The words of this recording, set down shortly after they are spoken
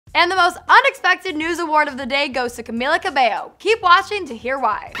And the most unexpected news award of the day goes to Camila Cabello. Keep watching to hear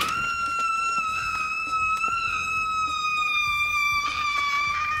why.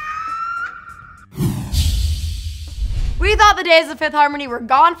 We thought the days of Fifth Harmony were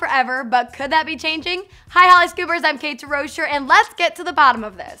gone forever, but could that be changing? Hi Hollyscoopers, I'm Kate Rocher, and let's get to the bottom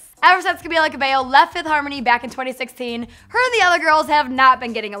of this. Ever since Camila Cabello left Fifth Harmony back in 2016, her and the other girls have not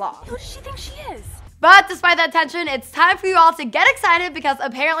been getting along. Who does she think she is? But despite that tension, it's time for you all to get excited because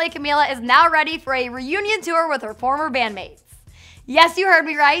apparently Camila is now ready for a reunion tour with her former bandmates. Yes, you heard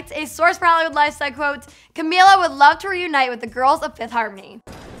me right. A source for Hollywood Life said, quote, Camila would love to reunite with the girls of Fifth Harmony.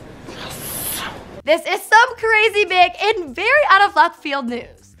 This is some crazy big and very out of left field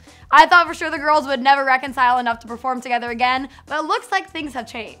news. I thought for sure the girls would never reconcile enough to perform together again, but it looks like things have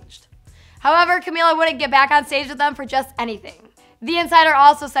changed. However, Camila wouldn't get back on stage with them for just anything. The Insider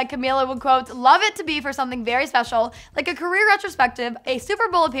also said Camila would, quote, love it to be for something very special, like a career retrospective, a Super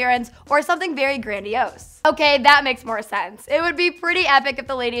Bowl appearance, or something very grandiose. Okay, that makes more sense. It would be pretty epic if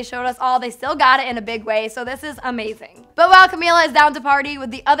the ladies showed us all they still got it in a big way, so this is amazing. But while Camila is down to party, would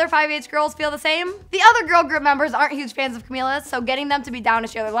the other 5H girls feel the same? The other girl group members aren't huge fans of Camila, so getting them to be down to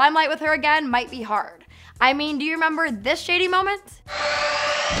share the limelight with her again might be hard. I mean, do you remember this shady moment?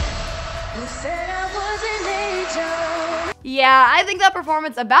 You said I was an angel. Yeah, I think that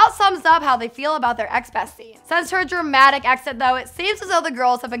performance about sums up how they feel about their ex-bestie. Since her dramatic exit though, it seems as though the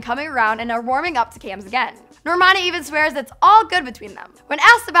girls have been coming around and are warming up to cams again. Normani even swears it's all good between them. When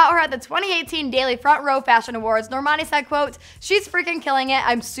asked about her at the 2018 Daily Front Row Fashion Awards, Normani said, quote, she's freaking killing it,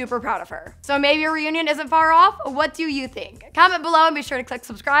 I'm super proud of her. So maybe a reunion isn't far off? What do you think? Comment below and be sure to click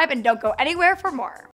subscribe and don't go anywhere for more.